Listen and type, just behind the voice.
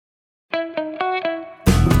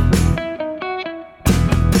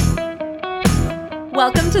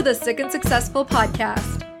Welcome to the Sick and Successful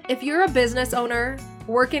podcast. If you're a business owner,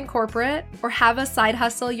 work in corporate, or have a side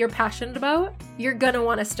hustle you're passionate about, you're gonna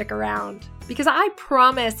want to stick around. Because I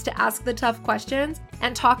promise to ask the tough questions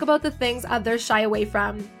and talk about the things others shy away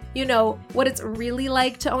from. You know, what it's really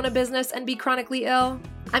like to own a business and be chronically ill.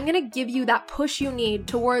 I'm gonna give you that push you need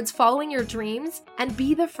towards following your dreams and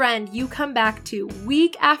be the friend you come back to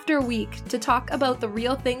week after week to talk about the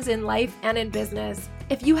real things in life and in business.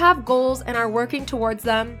 If you have goals and are working towards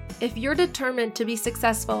them, if you're determined to be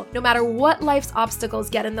successful no matter what life's obstacles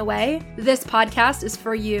get in the way, this podcast is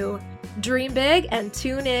for you. Dream big and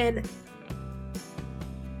tune in.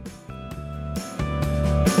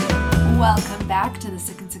 Welcome back to the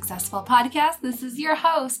Sick and Successful podcast. This is your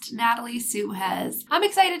host, Natalie Suhez. I'm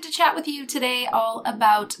excited to chat with you today all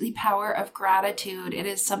about the power of gratitude. It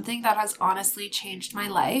is something that has honestly changed my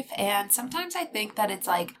life, and sometimes I think that it's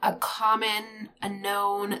like a common, a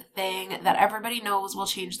known thing that everybody knows will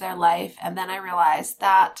change their life, and then I realize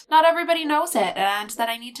that not everybody knows it and that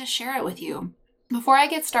I need to share it with you. Before I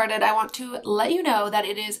get started, I want to let you know that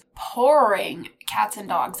it is pouring cats and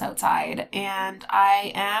dogs outside, and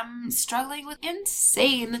I am struggling with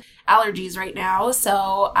insane allergies right now,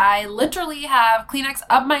 so I literally have Kleenex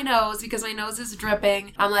up my nose because my nose is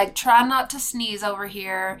dripping. I'm like, trying not to sneeze over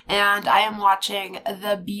here, and I am watching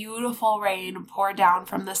the beautiful rain pour down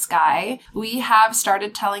from the sky. We have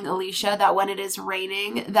started telling Alicia that when it is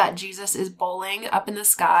raining, that Jesus is bowling up in the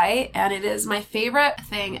sky, and it is my favorite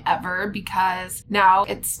thing ever because now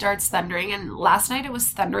it starts thundering, and last night it was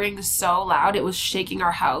thundering so loud it was shaking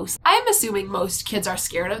our house. I'm assuming most kids are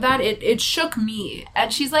scared of that. It shook me,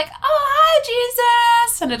 and she's like, "Oh, hi,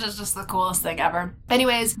 Jesus," and it is just the coolest thing ever.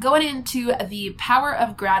 Anyways, going into the power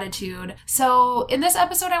of gratitude. So in this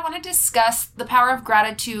episode, I want to discuss the power of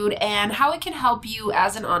gratitude and how it can help you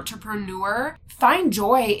as an entrepreneur find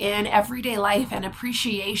joy in everyday life and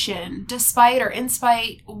appreciation despite or in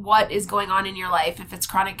spite what is going on in your life, if it's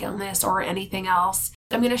chronic illness or anything else.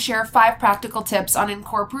 I'm going to share 5 practical tips on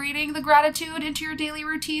incorporating the gratitude into your daily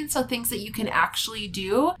routine. So things that you can actually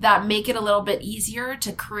do that make it a little bit easier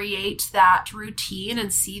to create that routine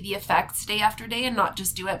and see the effects day after day and not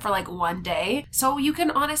just do it for like one day. So you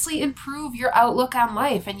can honestly improve your outlook on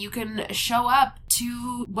life and you can show up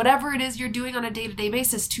to whatever it is you're doing on a day-to-day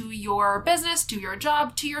basis, to your business, to your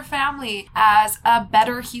job, to your family, as a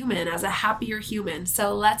better human, as a happier human.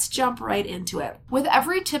 So let's jump right into it. With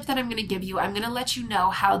every tip that I'm going to give you, I'm going to let you know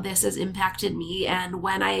how this has impacted me and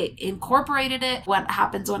when I incorporated it, what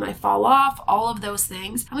happens when I fall off, all of those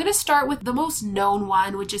things. I'm going to start with the most known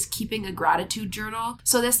one, which is keeping a gratitude journal.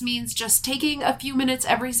 So this means just taking a few minutes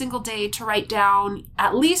every single day to write down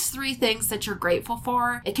at least 3 things that you're grateful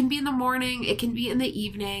for. It can be in the morning, it can be in the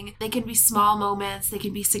evening, they can be small moments, they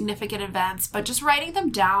can be significant events, but just writing them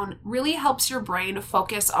down really helps your brain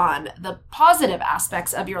focus on the positive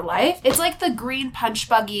aspects of your life. It's like the green punch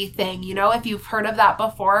buggy thing, you know, if you've heard of that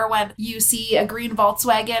before, when you see a green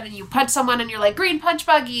Volkswagen and you punch someone and you're like, green punch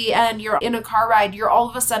buggy, and you're in a car ride, you're all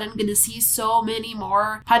of a sudden going to see so many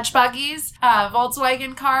more punch buggies,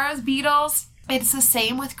 Volkswagen cars, Beetles. It's the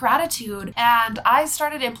same with gratitude. And I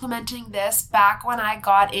started implementing this back when I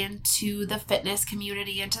got into the fitness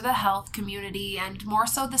community, into the health community, and more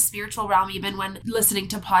so the spiritual realm, even when listening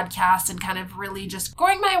to podcasts and kind of really just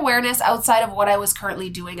growing my awareness outside of what I was currently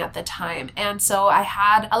doing at the time. And so I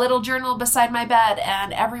had a little journal beside my bed,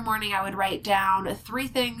 and every morning I would write down 3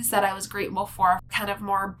 things that I was grateful for, kind of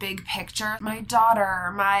more big picture. My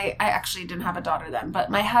daughter, I actually didn't have a daughter then, but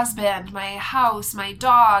my husband, my house, my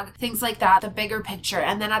dog, things like that, the bigger picture.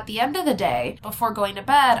 And then at the end of the day, before going to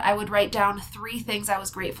bed, I would write down 3 things I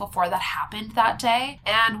was grateful for that happened that day.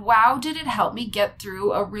 And wow, did it help me get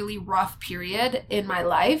through a really rough period in my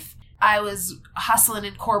life. I was hustling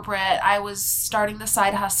in corporate. I was starting the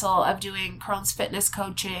side hustle of doing Crohn's fitness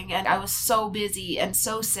coaching, and I was so busy and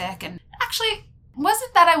so sick. And actually,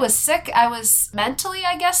 wasn't that I was sick. I was mentally,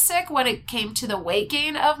 I guess, sick when it came to the weight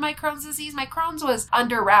gain of my Crohn's disease. My Crohn's was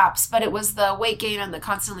under wraps, but it was the weight gain and the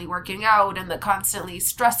constantly working out and the constantly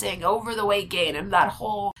stressing over the weight gain and that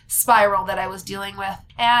whole spiral that I was dealing with.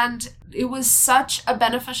 And it was such a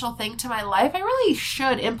beneficial thing to my life. I really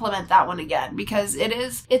should implement that one again because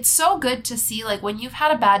it's so good to see, like, when you've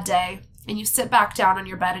had a bad day and you sit back down on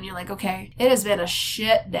your bed and you're like, okay, it has been a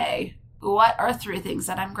shit day. what are 3 things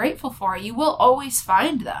that I'm grateful for? You will always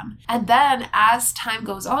find them. And then as time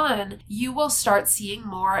goes on, you will start seeing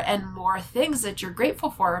more and more things that you're grateful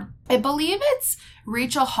for. I believe it's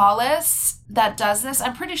Rachel Hollis that does this.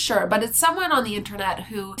 I'm pretty sure, but it's someone on the internet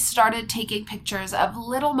who started taking pictures of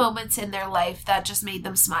little moments in their life that just made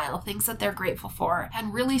them smile, things that they're grateful for.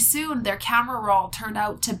 And really soon their camera roll turned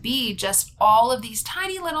out to be just all of these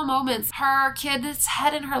tiny little moments. Her kid's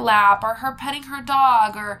head in her lap, or her petting her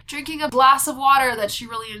dog, or drinking a glass of water that she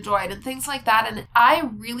really enjoyed, and things like that. And I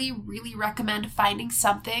really, really recommend finding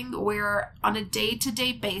something where on a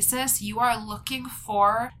day-to-day basis, you are looking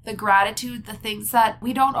for the gratitude, the things that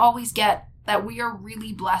we don't always get, that we are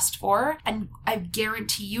really blessed for. And I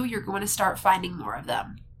guarantee you're going to start finding more of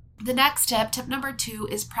them. The next tip number 2,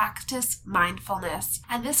 is practice mindfulness.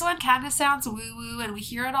 And this one kind of sounds woo-woo and we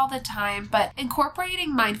hear it all the time, but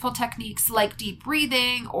incorporating mindful techniques like deep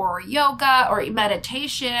breathing or yoga or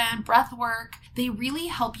meditation, breath work, they really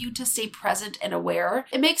help you to stay present and aware.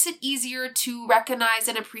 It makes it easier to recognize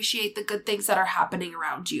and appreciate the good things that are happening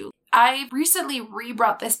around you. I recently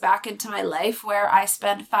brought this back into my life where I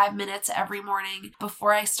spend 5 minutes every morning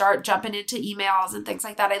before I start jumping into emails and things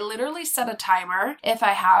like that. I literally set a timer if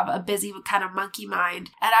I have a busy kind of monkey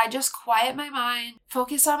mind, and I just quiet my mind,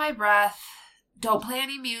 focus on my breath, don't play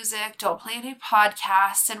any music, don't play any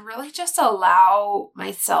podcasts, and really just allow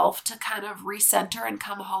myself to kind of recenter and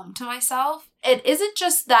come home to myself. It isn't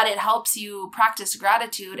just that it helps you practice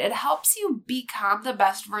gratitude, it helps you become the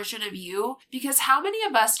best version of you, because how many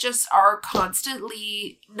of us just are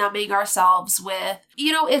constantly numbing ourselves with,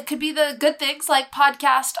 it could be the good things like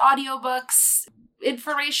podcast, audiobooks,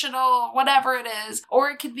 informational, whatever it is,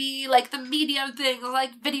 or it could be like the media things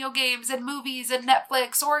like video games and movies and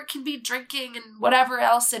Netflix, or it can be drinking and whatever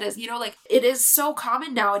else it is. It is so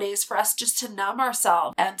common nowadays for us just to numb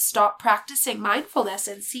ourselves and stop practicing mindfulness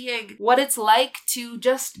and seeing what it's like to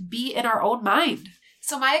just be in our own mind.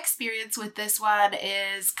 So my experience with this one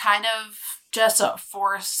is kind of just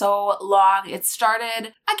for so long. It started,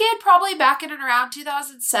 again, probably back in and around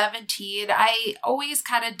 2017. I always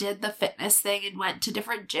kind of did the fitness thing and went to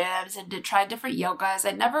different gyms and tried different yogas.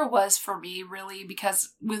 It never was for me, really, because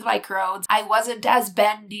with my Crohn's, I wasn't as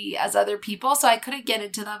bendy as other people, so I couldn't get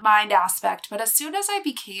into the mind aspect. But as soon as I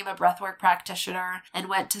became a breathwork practitioner and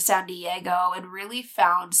went to San Diego and really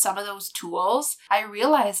found some of those tools, I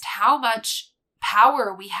realized how much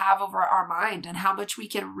power we have over our mind and how much we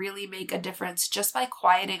can really make a difference just by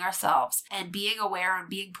quieting ourselves and being aware and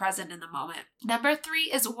being present in the moment. Number 3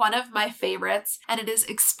 is one of my favorites, and it is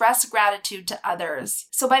express gratitude to others.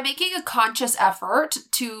 So by making a conscious effort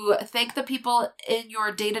to thank the people in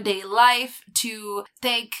your day-to-day life, to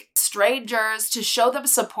thank strangers, to show them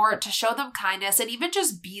support, to show them kindness, and even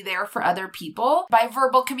just be there for other people by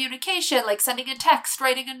verbal communication, like sending a text,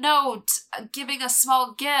 writing a note, giving a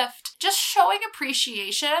small gift, just showing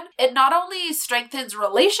appreciation. It not only strengthens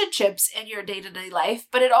relationships in your day-to-day life,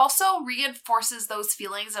 but it also reinforces those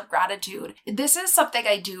feelings of gratitude. This is something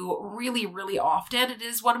I do really, really often. It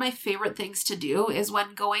is one of my favorite things to do is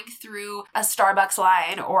when going through a Starbucks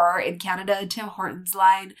line, or in Canada, a Tim Hortons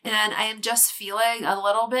line, and I am just feeling a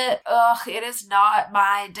little bit, it is not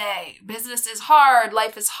my day. Business is hard,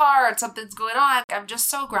 life is hard, something's going on, I'm just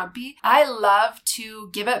so grumpy. I love to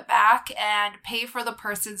give it back and pay for the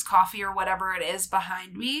person's coffee or whatever it is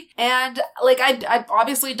behind me. And I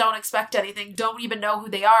obviously don't expect anything, don't even know who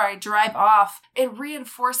they are. I drive off. It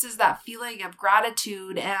reinforces that feeling of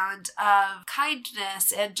gratitude and of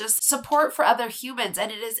kindness and just support for other humans.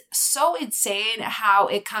 And it is so insane how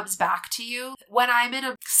it comes back to you. When I'm in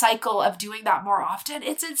a cycle of doing that more often,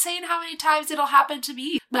 it's insane how many times it'll happen to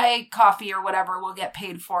me. My coffee or whatever will get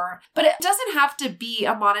paid for. But it doesn't have to be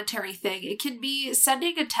a monetary thing. It can be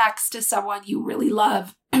sending a text to someone you really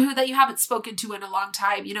love that you haven't spoken to in a long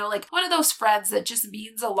time, like one of those friends that just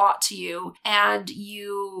means a lot to you and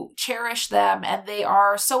you cherish them and they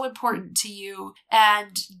are so important to you,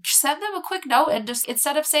 and send them a quick note and just,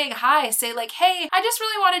 instead of saying hi, say like, hey, I just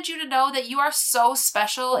really wanted you to know that you are so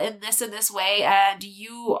special in this way and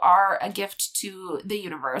you are a gift to the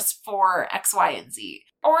universe for X, Y, and Z.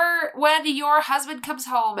 Or when your husband comes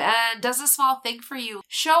home and does a small thing for you,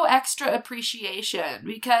 show extra appreciation,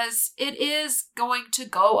 because it is going to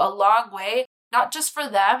go a long way, not just for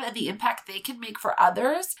them and the impact they can make for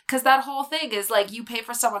others. Because that whole thing is like, you pay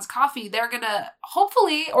for someone's coffee, they're gonna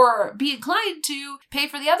hopefully or be inclined to pay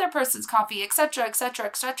for the other person's coffee, etc., etc.,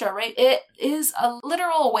 etc., right? It is a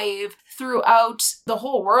literal wave throughout the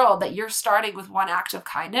whole world that you're starting with one act of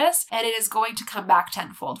kindness, and it is going to come back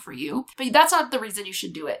tenfold for you. But that's not the reason you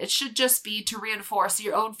should do it. It should just be to reinforce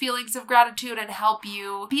your own feelings of gratitude and help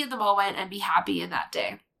you be in the moment and be happy in that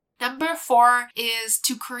day. Number 4 is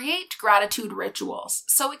to create gratitude rituals.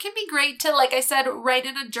 So it can be great to, like I said, write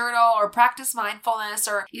in a journal or practice mindfulness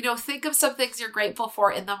or, think of some things you're grateful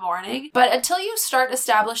for in the morning. But until you start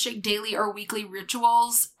establishing daily or weekly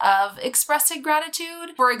rituals of expressing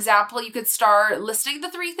gratitude, for example, you could start listing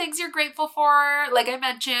the 3 things you're grateful for, like I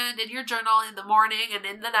mentioned, in your journal in the morning and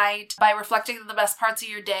in the night. By reflecting on the best parts of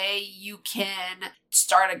your day, you can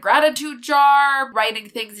start a gratitude jar, writing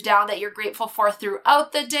things down that you're grateful for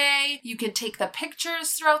throughout the day. You can take the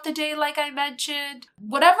pictures throughout the day, like I mentioned.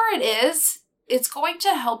 Whatever it is, it's going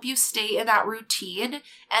to help you stay in that routine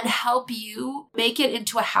and help you make it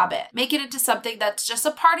into a habit. Make it into something that's just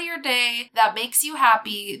a part of your day that makes you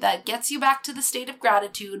happy, that gets you back to the state of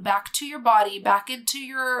gratitude, back to your body, back into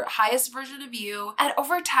your highest version of you. And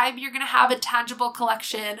over time, you're going to have a tangible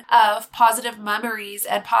collection of positive memories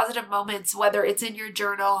and positive moments, whether it's in your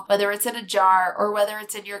journal, whether it's in a jar, or whether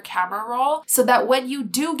it's in your camera roll, so that when you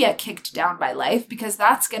do get kicked down by life, because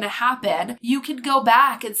that's going to happen, you can go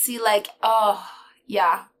back and see like, oh,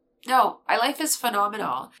 yeah. No, my life is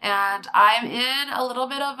phenomenal. And I'm in a little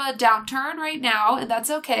bit of a downturn right now, and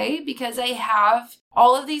that's okay because I have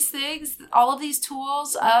all of these things, all of these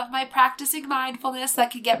tools of my practicing mindfulness that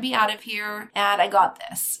can get me out of here. And I got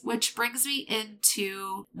this, which brings me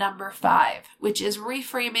into number 5, which is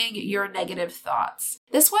reframing your negative thoughts.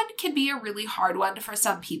 This one can be a really hard one for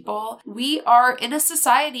some people. We are in a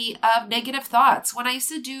society of negative thoughts. When I used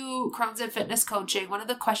to do Crohn's and fitness coaching, one of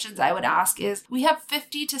the questions I would ask is, we have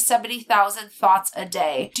 50 to 70,000 thoughts a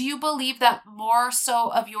day. Do you believe that more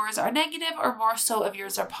so of yours are negative or more so of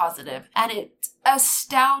yours are positive? And it's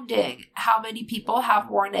astounding how many people have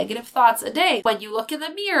more negative thoughts a day. When you look in the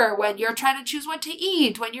mirror, when you're trying to choose what to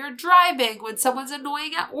eat, when you're driving, when someone's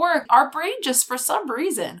annoying at work, our brain just for some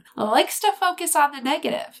reason likes to focus on the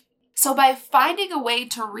negative. So by finding a way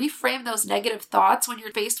to reframe those negative thoughts when you're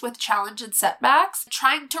faced with challenge and setbacks,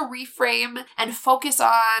 trying to reframe and focus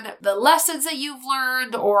on the lessons that you've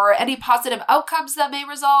learned or any positive outcomes that may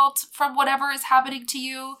result from whatever is happening to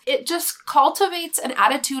you, it just cultivates an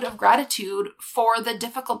attitude of gratitude for the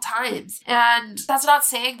difficult times. And that's not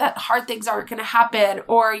saying that hard things aren't going to happen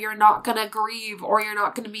or you're not going to grieve or you're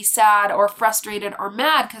not going to be sad or frustrated or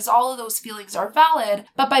mad, because all of those feelings are valid.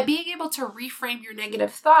 But by being able to reframe your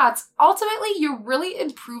negative thoughts, ultimately, you're really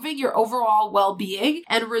improving your overall well-being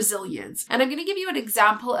and resilience. And I'm going to give you an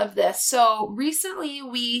example of this. So recently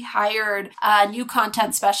we hired a new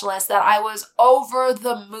content specialist that I was over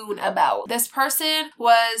the moon about. This person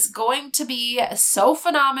was going to be so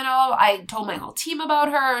phenomenal. I told my whole team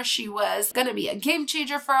about her. She was going to be a game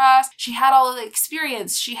changer for us. She had all of the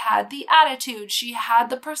experience. She had the attitude. She had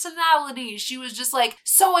the personality. She was just like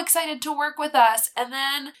so excited to work with us. And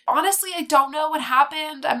then honestly, I don't know what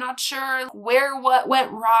happened. I'm not sure what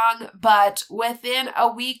went wrong, but within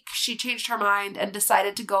a week, she changed her mind and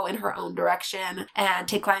decided to go in her own direction and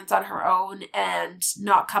take clients on her own and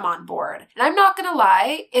not come on board. And I'm not going to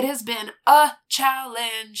lie, it has been a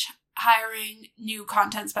challenge hiring new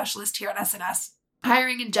content specialists here at SNS.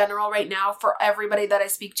 Hiring in general right now for everybody that I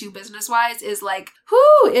speak to business-wise is like,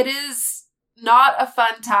 it is not a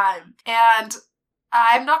fun time. And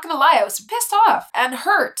I'm not going to lie, I was pissed off and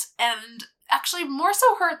hurt, and actually more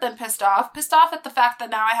so hurt than pissed off at the fact that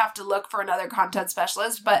now I have to look for another content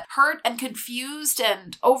specialist, but hurt and confused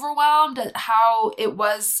and overwhelmed at how it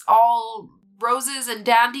was all roses and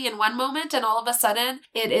dandy in one moment, and all of a sudden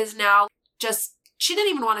it is now just, she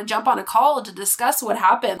didn't even want to jump on a call to discuss what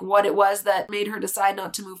happened, what it was that made her decide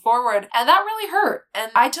not to move forward. And that really hurt.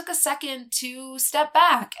 And I took a second to step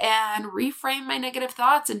back and reframe my negative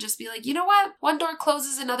thoughts and just be like, you know what? One door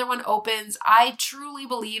closes, another one opens. I truly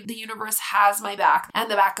believe the universe has my back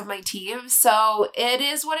and the back of my team. So it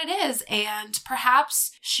is what it is. And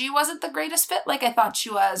perhaps she wasn't the greatest fit like I thought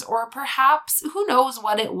she was, or perhaps who knows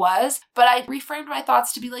what it was. But I reframed my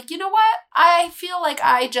thoughts to be like, you know what? I feel like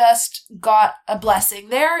I just got a blessing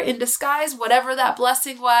there in disguise, whatever that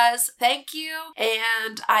blessing was. Thank you.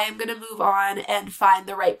 And I am going to move on and find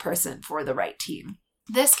the right person for the right team.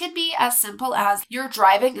 This can be as simple as you're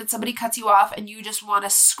driving and somebody cuts you off and you just want to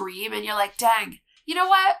scream and you're like, dang, you know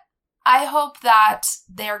what? I hope that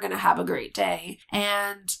they're going to have a great day.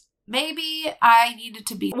 And maybe I needed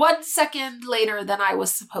to be 1 second later than I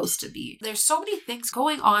was supposed to be. There's so many things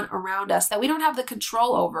going on around us that we don't have the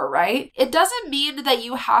control over, right? It doesn't mean that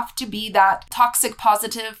you have to be that toxic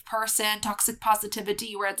positive person, toxic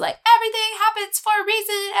positivity where it's like, everything happens for a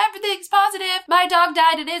reason, everything's positive, my dog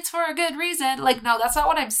died and it's for a good reason. Like, no, that's not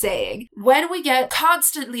what I'm saying. When we get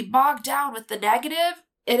constantly bogged down with the negative,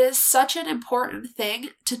 it is such an important thing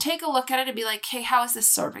to take a look at it and be like, hey, how is this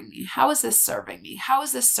serving me? How is this serving me? How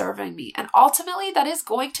is this serving me? And ultimately, that is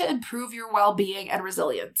going to improve your well-being and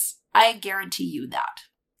resilience. I guarantee you that.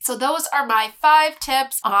 So those are my 5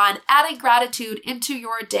 tips on adding gratitude into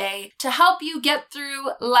your day to help you get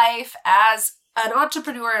through life as an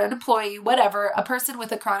entrepreneur, an employee, whatever, a person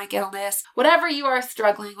with a chronic illness, whatever you are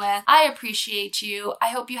struggling with. I appreciate you. I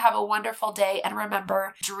hope you have a wonderful day. And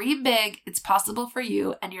remember, dream big. It's possible for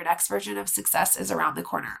you, and your next version of success is around the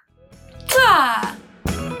corner. Mwah!